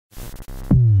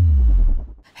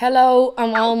Hello,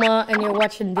 I'm Alma and you're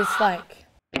watching DISSLIKE.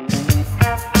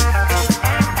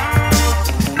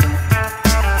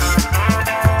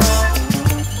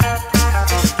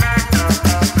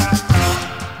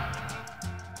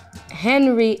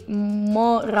 Henry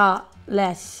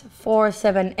Morales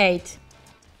 478.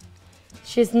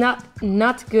 She's not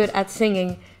good at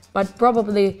singing, but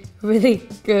probably really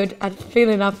good at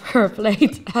filling up her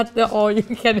plate at the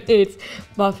all-you-can-eat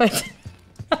buffet.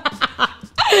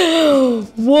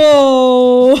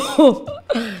 Whoa!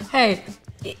 Hey,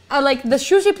 I like the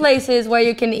sushi places where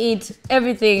you can eat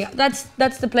everything. That's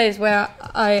the place where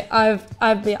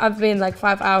I've been like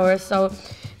 5 hours. So,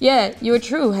 yeah, you're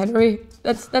true, Henry.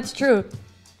 That's true.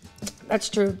 That's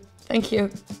true. Thank you.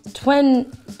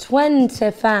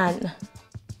 Twente fan.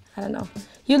 I don't know.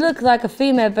 You look like a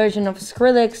female version of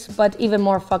Skrillex, but even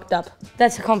more fucked up.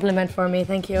 That's a compliment for me.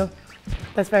 Thank you.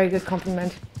 That's a very good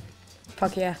compliment.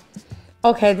 Fuck yeah.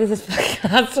 Okay, this is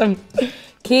fucking awesome.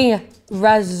 King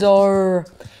Razor.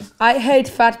 I hate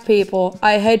fat people.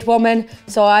 I hate women,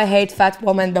 so I hate fat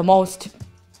women the most.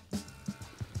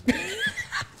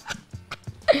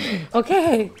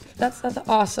 Okay, that's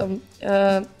awesome.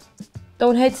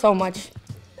 Don't hate so much.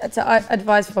 That's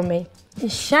advice for me.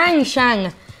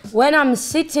 Shang. When I'm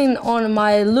sitting on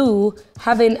my loo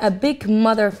having a big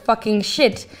motherfucking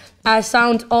shit, I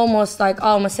sound almost like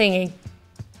Alma singing.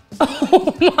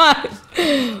 Oh my!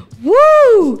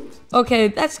 Woo! Okay,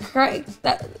 that's great.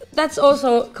 That's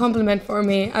also a compliment for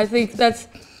me. I think that's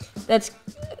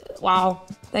wow.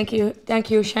 Thank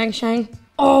you, Shang.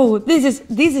 Oh, this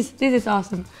is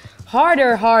awesome.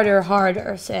 Harder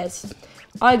says,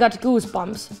 I got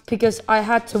goosebumps because I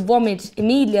had to vomit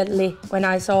immediately when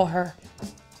I saw her.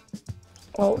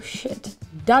 Oh shit.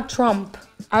 That Trump.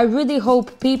 I really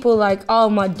hope people like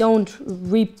Alma don't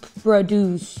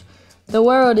reproduce. The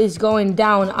world is going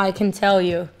down, I can tell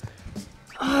you.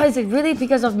 Oh, is it really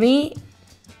because of me?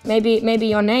 Maybe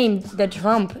your name, the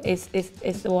Trump, is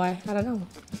the why. I don't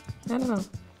know.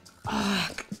 Oh.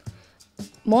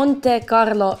 Monte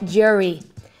Carlo Jerry.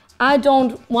 I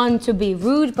don't want to be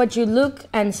rude, but you look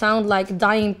and sound like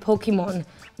dying Pokemon.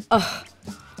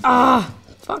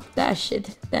 Fuck that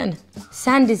shit then.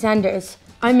 Sandy Sanders.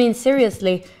 I mean,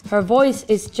 seriously, her voice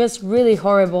is just really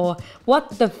horrible.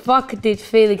 What the fuck did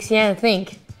Felix Jaehn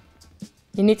think?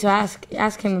 You need to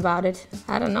ask him about it.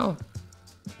 I don't know.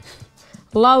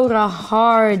 Laura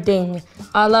Harding.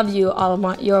 I love you,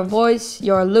 Alma. Your voice,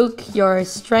 your look, your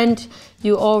strength.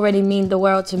 You already mean the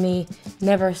world to me.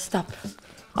 Never stop.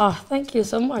 Oh, thank you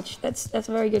so much. That's a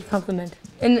very good compliment.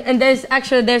 And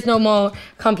there's no more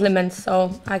compliments,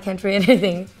 so I can't read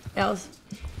anything else.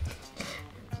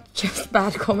 Just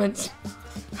bad comments.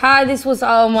 Hi, this was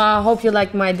Alma. Hope you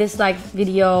liked my dislike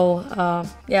video.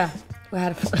 Yeah, we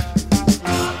had fun.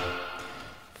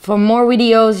 For more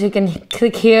videos, you can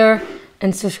click here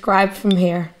and subscribe from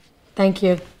here. Thank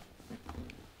you.